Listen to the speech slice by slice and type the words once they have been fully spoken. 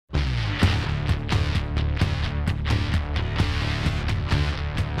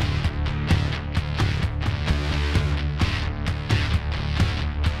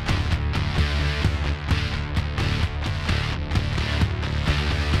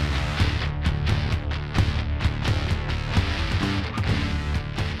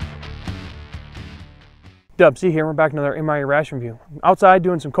Dub C here. We're back to another MRE Ration Review. I'm outside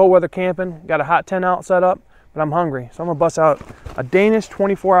doing some cold weather camping. Got a hot tent out set up, but I'm hungry. So I'm gonna bust out a Danish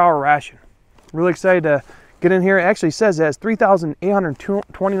 24-hour ration. Really excited to get in here. It actually says it has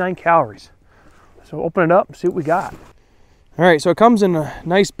 3,829 calories. So open it up and see what we got. All right, so it comes in a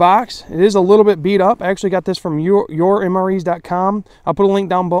nice box. It is a little bit beat up. I actually got this from yourmres.com. I'll put a link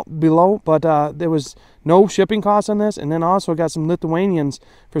down below, but there was no shipping costs on this. And then also got some Lithuanians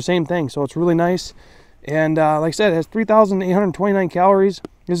for the same thing. So it's really nice. And like I said, it has 3,829 calories.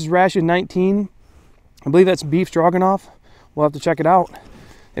 This is ration 19. I believe that's beef stroganoff. We'll have to check it out.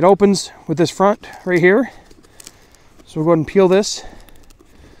 It opens with this front right here. So we'll go ahead and peel this.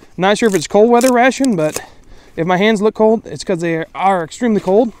 I'm not sure if it's cold weather ration, but if my hands look cold, it's because they are extremely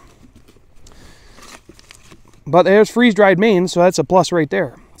cold. But there's freeze-dried mains, so that's a plus right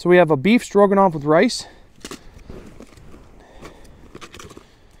there. So we have a beef stroganoff with rice.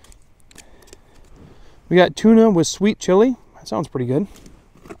 We got tuna with sweet chili. That sounds pretty good.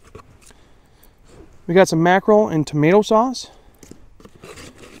 We got some mackerel and tomato sauce.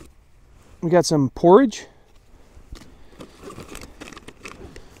 We got some porridge.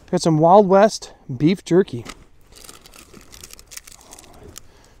 Got some Wild West beef jerky.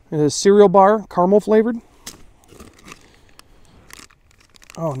 A cereal bar, caramel flavored.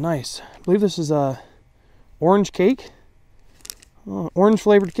 Oh, nice. I believe this is a orange cake. Oh, orange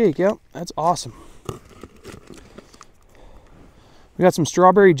flavored cake. Yep, that's awesome. We got some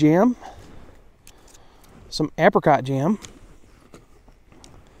strawberry jam. Some apricot jam.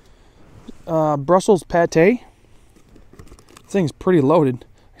 Brussels pate. This thing's pretty loaded.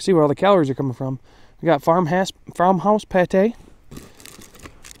 I see where all the calories are coming from. We got farmhouse pate.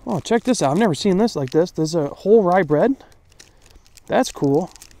 Oh, check this out. I've never seen this like this. There's a whole rye bread. That's cool.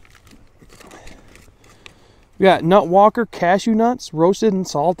 We got Nut Walker cashew nuts, roasted and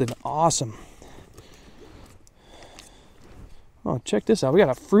salted. Awesome. Oh, check this out. We got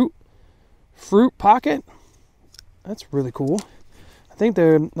a fruit pocket. That's really cool. I think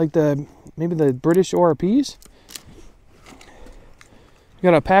they're like maybe the British ORPs. We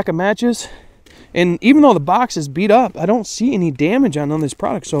got a pack of matches. And even though the box is beat up, I don't see any damage on this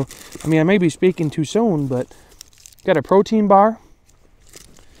product. So, I mean, I may be speaking too soon, but got a protein bar.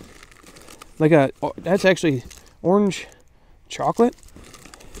 That's actually orange chocolate.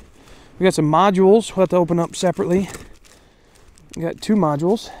 We got some modules. We'll have to open up separately. We got 2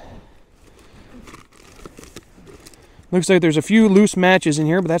 modules. Looks like there's a few loose matches in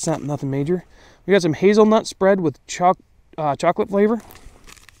here, but that's nothing major. We got some hazelnut spread with chocolate flavor.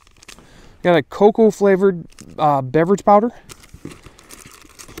 Got a cocoa flavored beverage powder.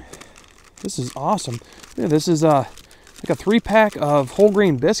 This is awesome. Yeah, this is like a 3-pack of whole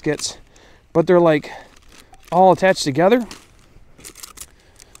grain biscuits, but they're like all attached together.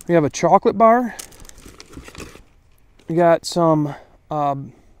 We have a chocolate bar. We got some, I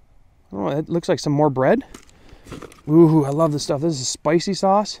don't know, it looks like some more bread. Ooh, I love this stuff. This is spicy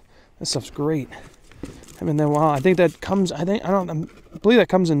sauce. This stuff's great. I haven't done well. I think that comes, I believe that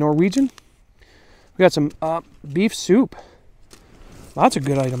comes in Norwegian. We got some beef soup. Lots of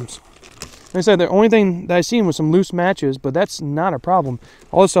good items. Like I said, the only thing that I seen was some loose matches, but that's not a problem.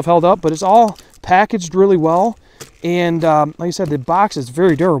 All this stuff held up, but it's all packaged really well. And like I said, the box is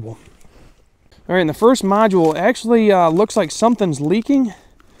very durable. All right, and the first module actually looks like something's leaking.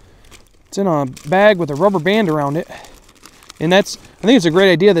 It's in a bag with a rubber band around it. And I think it's a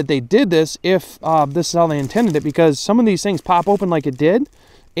great idea that they did this if this is how they intended it, because some of these things pop open like it did,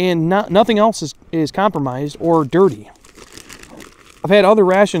 and nothing else is compromised or dirty. I've had other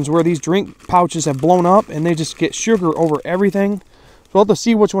rations where these drink pouches have blown up and they just get sugar over everything. So we'll have to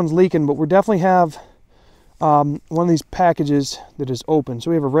see which one's leaking, but we definitely have one of these packages that is open. So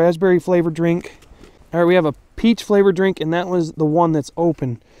we have a raspberry flavored drink. All right, we have a peach flavored drink, and that was the one that's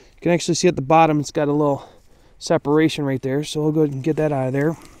open. You can actually see at the bottom, it's got a little separation right there. So we'll go ahead and get that out of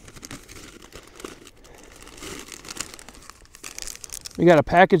there. We got a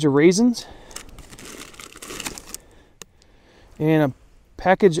package of raisins and a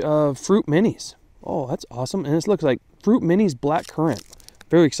package of fruit minis. Oh, that's awesome. And this looks like fruit minis black currant.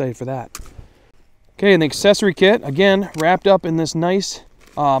 Very excited for that. Okay, and the accessory kit, again, wrapped up in this nice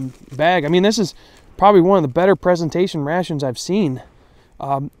bag. I mean, this is probably one of the better presentation rations I've seen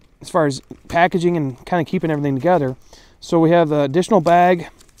as far as packaging and kind of keeping everything together. So we have the additional bag.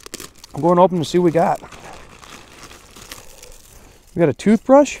 I'm going to open to see what we got. We got a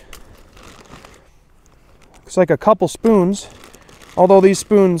toothbrush. Looks like a couple spoons. Although these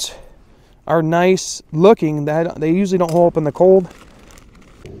spoons are nice looking, they usually don't hold up in the cold.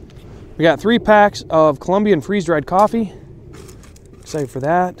 We got 3 packs of Colombian freeze-dried coffee. Excited for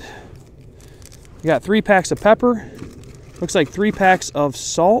that. We got 3 packs of pepper. Looks like 3 packs of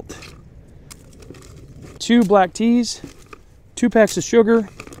salt. 2 black teas. 2 packs of sugar.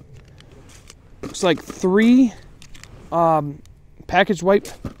 Looks like 3 package wipe,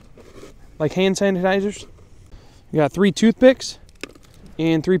 like hand sanitizers. We got 3 toothpicks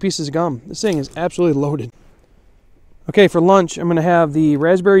and 3 pieces of gum. This thing is absolutely loaded. Okay, for lunch, I'm gonna have the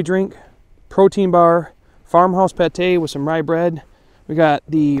raspberry drink, protein bar, farmhouse pate with some rye bread. We got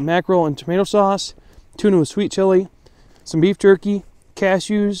the mackerel and tomato sauce, tuna with sweet chili, some beef jerky,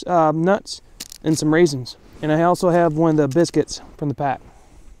 cashews, nuts, and some raisins. And I also have one of the biscuits from the pack.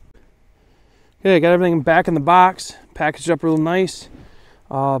 Okay, I got everything back in the box, packaged up real nice.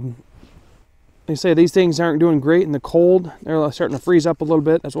 They say these things aren't doing great in the cold. They're starting to freeze up a little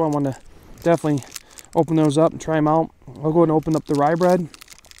bit. That's why I want to definitely open those up and try them out. I'll go ahead and open up the rye bread.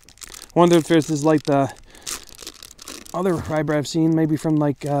 I wonder if this is like the other rye bread I've seen, maybe from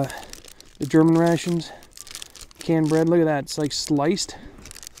like the German rations. Canned bread, look at that, it's like sliced.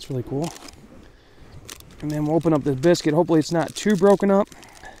 It's really cool. And then we'll open up the biscuit. Hopefully it's not too broken up.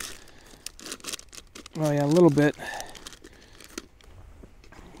 Oh yeah, a little bit.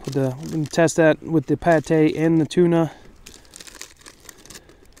 We're going to test that with the pate and the tuna.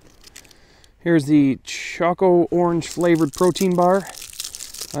 Here's the choco orange flavored protein bar.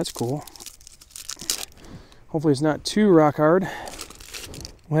 That's cool. Hopefully it's not too rock hard.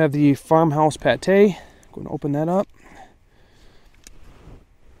 We'll have the farmhouse pate. Go and open that up.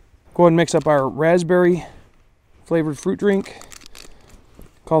 Go ahead and mix up our raspberry flavored fruit drink.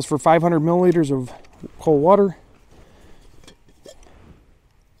 Calls for 500 milliliters of cold water.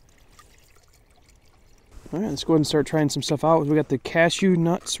 All right, let's go ahead and start trying some stuff out. We got the cashew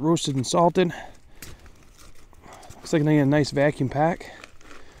nuts roasted and salted. Looks like I need a nice vacuum pack.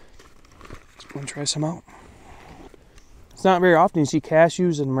 Let's go and try some out. It's not very often you see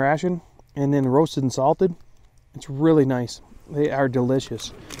cashews in Ration and then roasted and salted. It's really nice. They are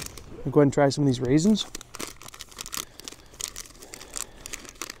delicious. We'll go ahead and try some of these raisins.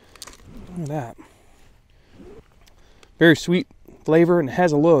 Look at that. Very sweet flavor, and it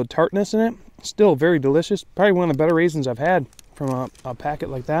has a little tartness in it. Still very delicious. Probably one of the better raisins I've had from a packet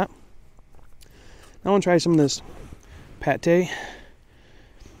like that. Now I want to try some of this pate.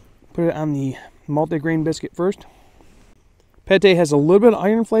 Put it on the multi-grain biscuit first. Pate has a little bit of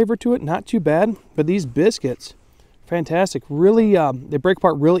iron flavor to it, not too bad. But these biscuits, fantastic. Really, they break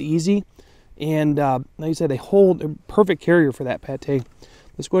apart really easy. And like I said, they hold a perfect carrier for that pate.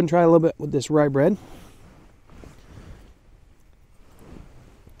 Let's go ahead and try a little bit with this rye bread.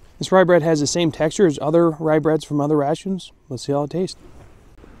 This rye bread has the same texture as other rye breads from other rations. Let's see how it tastes.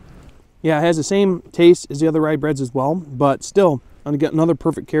 Yeah, it has the same taste as the other rye breads as well, but still, I'm gonna get another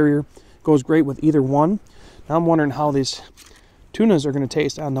perfect carrier. Goes great with either one. Now I'm wondering how these tunas are gonna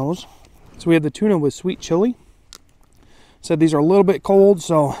taste on those. So we have the tuna with sweet chili. Said these are a little bit cold,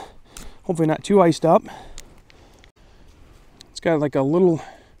 so hopefully not too iced up. It's got like a little,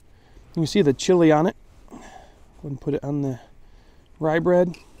 you can see the chili on it. Go ahead and put it on the rye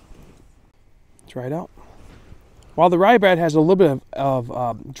bread. Try it out. While the rye bread has a little bit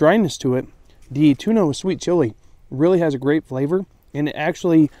of dryness to it, the tuna with sweet chili really has a great flavor, and it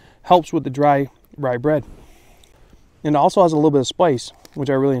actually helps with the dry rye bread. And it also has a little bit of spice, which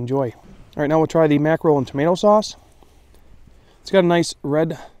I really enjoy. All right, now we'll try the mackerel and tomato sauce. It's got a nice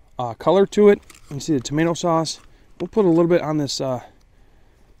red color to it. You can see the tomato sauce. We'll put a little bit on this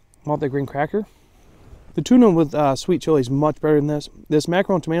multi-grain cracker. The tuna with sweet chili is much better than this. This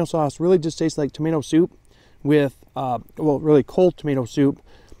mackerel and tomato sauce really just tastes like tomato soup with, well, really cold tomato soup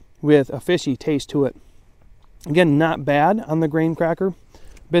with a fishy taste to it. Again, not bad on the grain cracker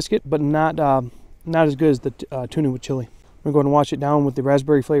biscuit, but not as good as the tuna with chili. I'm going to wash it down with the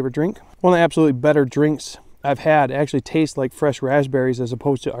raspberry flavored drink. One of the absolutely better drinks I've had. It actually tastes like fresh raspberries as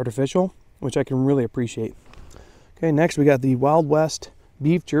opposed to artificial, which I can really appreciate. Okay, next we got the Wild West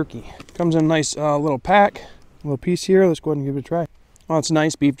beef jerky. Comes in a nice little pack, a little piece here. Let's go ahead and give it a try. Oh, it's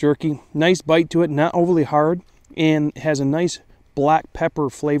nice beef jerky. Nice bite to it, not overly hard, and has a nice black pepper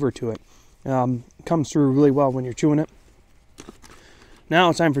flavor to it. Comes through really well when you're chewing it. Now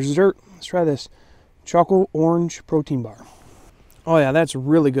it's time for dessert. Let's try this choco orange protein bar. Oh yeah, that's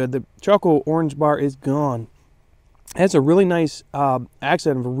really good. The choco orange bar is gone. It has a really nice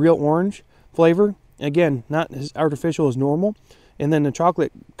accent of a real orange flavor. Again, not as artificial as normal. And then the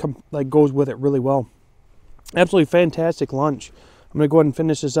chocolate goes with it really well. Absolutely fantastic lunch. I'm going to go ahead and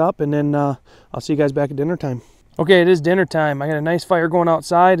finish this up, and then I'll see you guys back at dinner time. Okay, it is dinner time. I got a nice fire going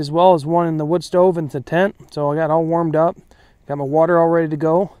outside, as well as one in the wood stove and the tent. So I got all warmed up. Got my water all ready to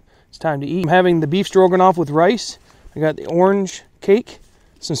go. It's time to eat. I'm having the beef stroganoff with rice. I got the orange cake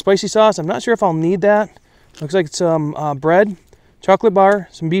some spicy sauce. I'm not sure if I'll need that. Looks like some bread, chocolate bar,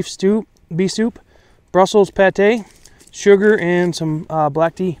 some beef soup, Brussels pate, sugar, and some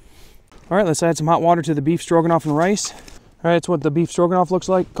black tea. All right, let's add some hot water to the beef stroganoff and rice. All right, that's what the beef stroganoff looks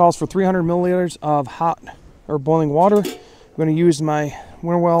like. Calls for 300 milliliters of hot or boiling water. I'm going to use my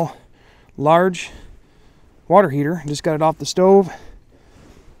Winterwell large water heater. Just got it off the stove.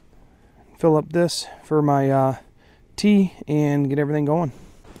 Fill up this for my tea and get everything going.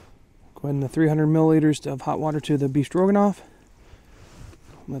 Go ahead and 300 milliliters of hot water to the beef stroganoff.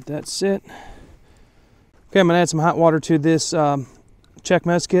 Let that sit. Okay, I'm going to add some hot water to this Czech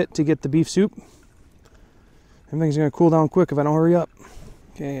mess kit to get the beef soup. Everything's going to cool down quick if I don't hurry up.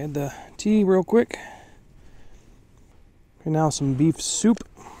 Okay, add the tea real quick. Okay, now some beef soup.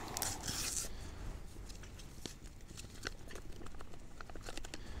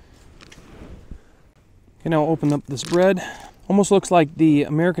 Okay, now I'll open up this bread. Almost looks like the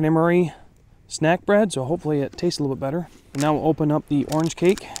American MRE snack bread, so hopefully it tastes a little bit better. And now we'll open up the orange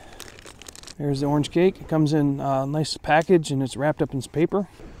cake. There's the orange cake. It comes in a nice package and it's wrapped up in some paper.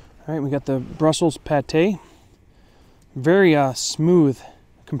 All right, we got the Brussels pate. Very smooth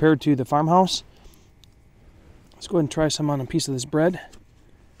compared to the farmhouse. Let's go ahead and try some on a piece of this bread.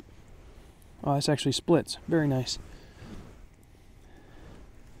 Oh, this actually splits. Very nice.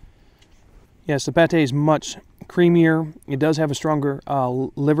 Yes, the pate is much creamier. It does have a stronger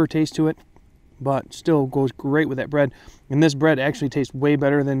liver taste to it, but still goes great with that bread. And this bread actually tastes way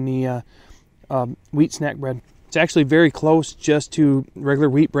better than the wheat snack bread. It's actually very close just to regular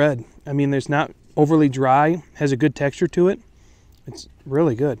wheat bread. I mean, it's not overly dry, has a good texture to it. It's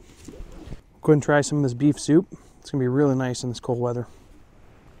really good. Go ahead and try some of this beef soup. It's gonna be really nice in this cold weather.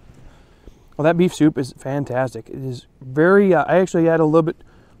 Well, that beef soup is fantastic. It is very, I actually add a little bit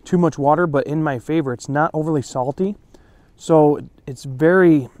too much water, but in my favor, it's not overly salty. So it's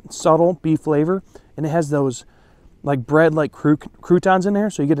very subtle beef flavor, and it has those like bread, like croutons in there.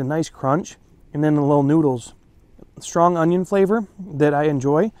 So you get a nice crunch, and then the little noodles. Strong onion flavor that I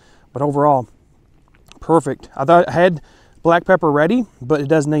enjoy, but overall, perfect. I thought I had black pepper ready, but it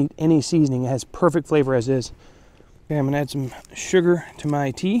doesn't need any seasoning. It has perfect flavor as is. Okay, I'm gonna add some sugar to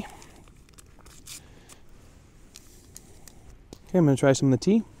my tea. Okay, I'm gonna try some of the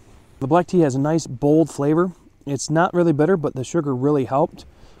tea. The black tea has a nice bold flavor. It's not really bitter, but the sugar really helped.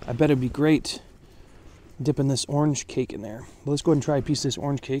 I bet it'd be great dipping this orange cake in there. But let's go ahead and try a piece of this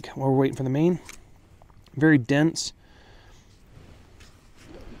orange cake while we're waiting for the main. Very dense.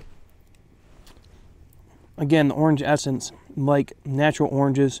 Again, the orange essence, like natural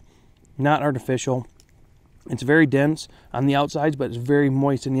oranges, not artificial. It's very dense on the outsides, but it's very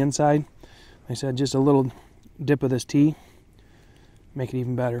moist in the inside. Like I said, just a little dip of this tea, make it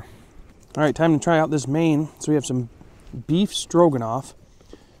even better. All right, time to try out this main. So we have some beef stroganoff.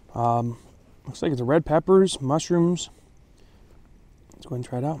 Looks like it's red peppers, mushrooms. Let's go ahead and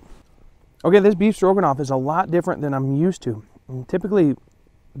try it out. Okay, this beef stroganoff is a lot different than I'm used to. And typically,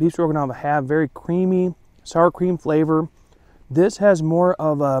 beef stroganoff have very creamy, sour cream flavor. This has more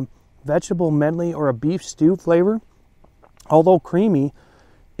of a vegetable medley or a beef stew flavor. Although creamy,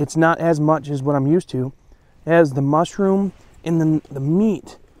 it's not as much as what I'm used to. It has the mushroom and then the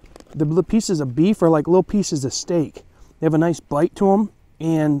meat. The pieces of beef are like little pieces of steak. They have a nice bite to them,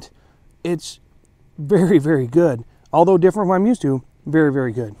 and it's very, very good. Although different from what I'm used to, very,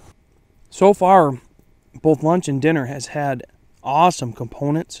 very good. So far, both lunch and dinner has had awesome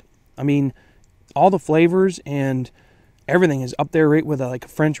components. I mean, all the flavors and everything is up there right with like a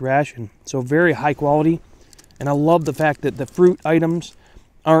French ration. So very high quality. And I love the fact that the fruit items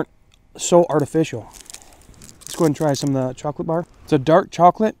aren't so artificial. Let's go ahead and try some of the chocolate bar. It's a dark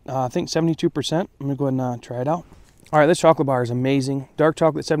chocolate, I think 72%. I'm gonna go ahead and try it out. All right, this chocolate bar is amazing. Dark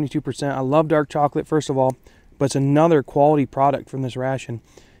chocolate, 72%. I love dark chocolate, first of all, but it's another quality product from this ration.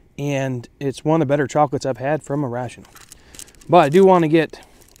 And it's one of the better chocolates I've had from a ration. But I do want to get,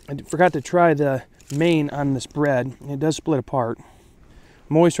 I forgot to try the main on this bread. It does split apart.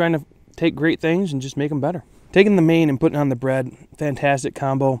 I'm always trying to take great things and just make them better. Taking the main and putting it on the bread, fantastic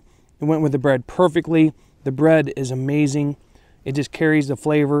combo. It went with the bread perfectly. The bread is amazing. It just carries the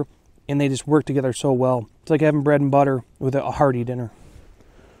flavor, and they just work together so well. It's like having bread and butter with a hearty dinner.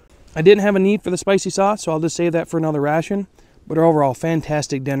 I didn't have a need for the spicy sauce, so I'll just save that for another ration. But overall,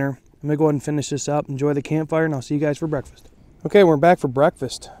 fantastic dinner. I'm going to go ahead and finish this up, enjoy the campfire, and I'll see you guys for breakfast. Okay, we're back for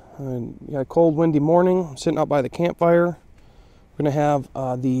breakfast. We got a cold, windy morning. I'm sitting out by the campfire. We're going to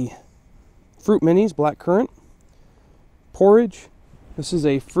have the fruit minis, black currant, porridge. This is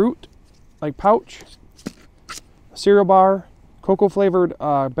a fruit, like pouch, a cereal bar, cocoa flavored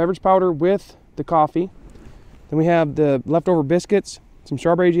beverage powder with the coffee. Then we have the leftover biscuits, some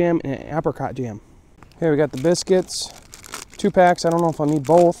strawberry jam, and an apricot jam. Okay, we got the biscuits, 2 packs. I don't know if I'll need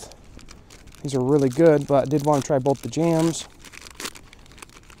both. These are really good, but I did want to try both the jams.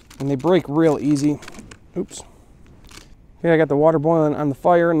 And they break real easy. Oops. Okay, I got the water boiling on the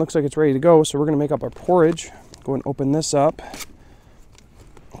fire and looks like it's ready to go, so we're going to make up our porridge. Go and open this up.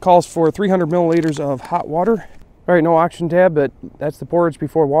 It calls for 300 milliliters of hot water. All right, no oxygen tab, but that's the porridge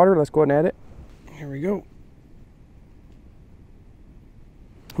before water. Let's go ahead and add it. Here we go.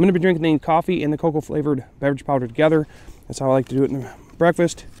 I'm going to be drinking the coffee and the cocoa flavored beverage powder together. That's how I like to do it in the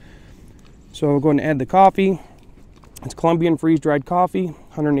breakfast. So we'll go ahead and add the coffee. It's Colombian freeze-dried coffee,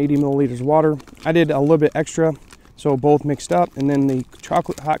 180 milliliters of water. I did a little bit extra, so both mixed up. And then the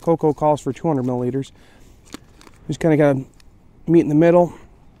chocolate hot cocoa calls for 200 milliliters. Just kind of got to meet in the middle.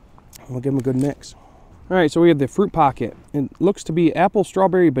 And we'll give them a good mix. All right, so we have the fruit pocket. It looks to be apple,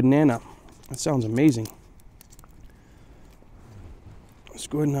 strawberry, banana. That sounds amazing. Let's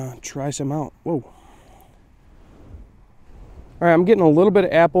go ahead and try some out. Whoa. All right, I'm getting a little bit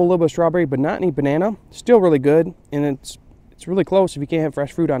of apple, a little bit of strawberry, but not any banana. Still really good, and it's really close if you can't have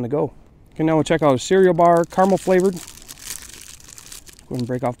fresh fruit on the go. Okay, now we'll check out a cereal bar, caramel flavored. Go ahead and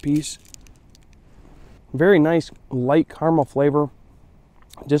break off a piece. Very nice, light caramel flavor.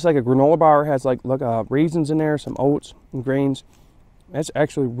 Just like a granola bar, has like raisins in there, some oats and grains. That's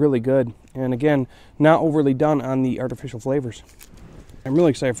actually really good. And again, not overly done on the artificial flavors. I'm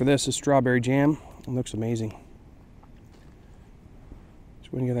really excited for this. This strawberry jam. It looks amazing. So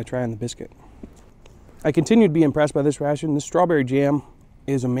we're going to give that a try on the biscuit. I continue to be impressed by this ration. This strawberry jam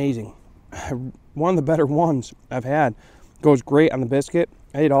is amazing. One of the better ones I've had. Goes great on the biscuit.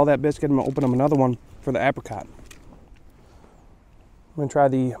 I ate all that biscuit. I'm going to open up another one for the apricot. I'm going to try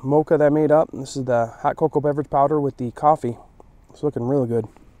the mocha that I made up. This is the hot cocoa beverage powder with the coffee. It's looking really good.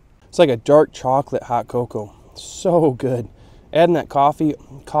 It's like a dark chocolate hot cocoa. So good. Adding that coffee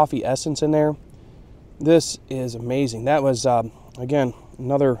essence in there. This is amazing. That was, again,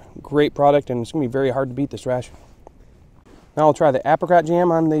 another great product, and it's going to be very hard to beat this ration. Now I'll try the apricot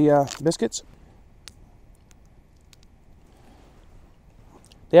jam on the biscuits.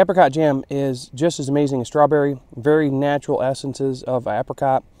 The apricot jam is just as amazing as strawberry. Very natural essences of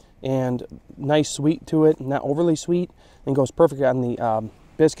apricot and nice sweet to it, not overly sweet, and goes perfect on the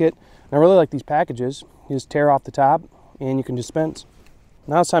biscuit. And I really like these packages. You just tear off the top and you can dispense.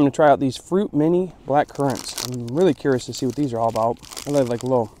 Now it's time to try out these Fruit Mini Black Currants. I'm really curious to see what these are all about. I like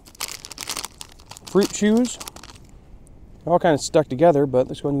little fruit chews. They're all kind of stuck together, but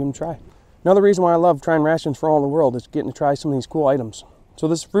let's go ahead and give them a try. Another reason why I love trying rations for all over the world is getting to try some of these cool items. So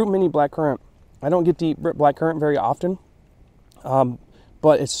this Fruit Mini Black Currant, I don't get to eat black currant very often,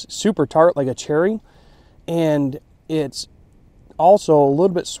 but it's super tart like a cherry, and it's also a little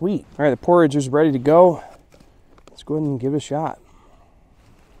bit sweet. All right, the porridge is ready to go. Let's go ahead and give it a shot.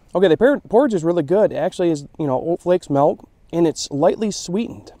 Okay, the porridge is really good. It actually is, oat flakes, milk, and it's lightly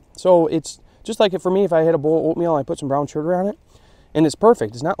sweetened. So it's just like it for me if I had a bowl of oatmeal and I put some brown sugar on it, and it's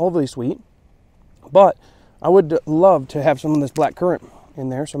perfect. It's not overly sweet, but I would love to have some of this black currant in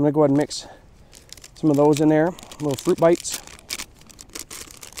there. So I'm gonna go ahead and mix some of those in there, little fruit bites.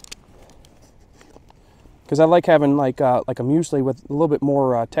 Because I like having like a muesli with a little bit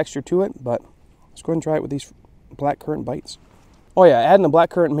more texture to it, but let's go ahead and try it with these black currant bites. Oh yeah, adding the black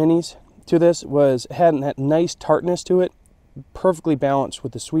currant minis to this had that nice tartness to it, perfectly balanced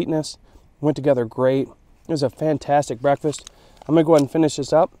with the sweetness. Went together great. It was a fantastic breakfast. I'm gonna go ahead and finish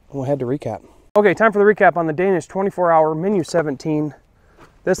this up and we'll head to recap. Okay, time for the recap on the Danish 24-hour menu 17.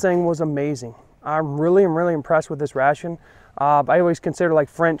 This thing was amazing. I'm really impressed with this ration. I always consider like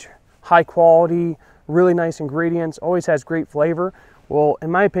French high quality, really nice ingredients, always has great flavor. Well,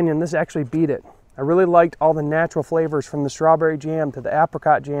 in my opinion, this actually beat it. I really liked all the natural flavors from the strawberry jam to the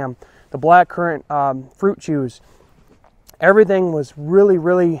apricot jam, the black currant fruit chews. Everything was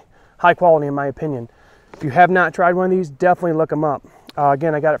really high quality in my opinion. If you have not tried one of these, definitely look them up.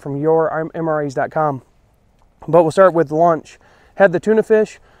 Again, I got it from MREs.com. But we'll start with lunch. Had the tuna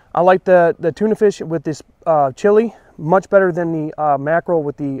fish. I like the tuna fish with this chili, much better than the mackerel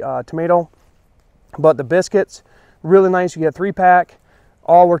with the tomato. But the biscuits, really nice. You get a 3-pack.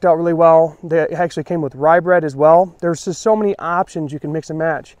 All worked out really well. They actually came with rye bread as well. There's just so many options you can mix and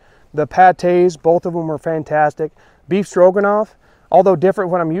match. The pates, both of them were fantastic. Beef stroganoff, although different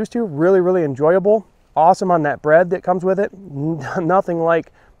from what I'm used to, really enjoyable. Awesome on that bread that comes with it. Nothing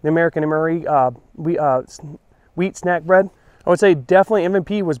like the American MRE wheat snack bread. I would say definitely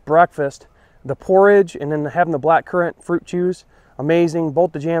MVP was breakfast. The porridge and then having the black currant fruit chews, amazing.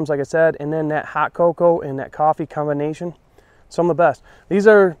 Both the jams, like I said, and then that hot cocoa and that coffee combination, some of the best.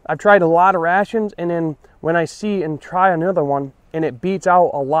 I've tried a lot of rations, and then when I see and try another one, and it beats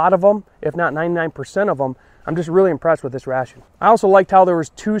out a lot of them, if not 99% of them. I'm just really impressed with this ration. I also liked how there was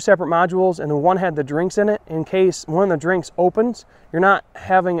 2 separate modules and one had the drinks in it. In case one of the drinks opens, you're not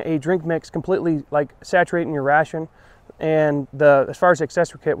having a drink mix completely like saturating your ration. And as far as the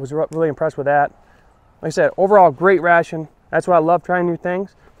accessory kit, was really impressed with that. Like I said, overall great ration. That's why I love trying new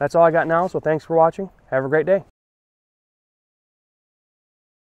things. That's all I got now, so thanks for watching. Have a great day.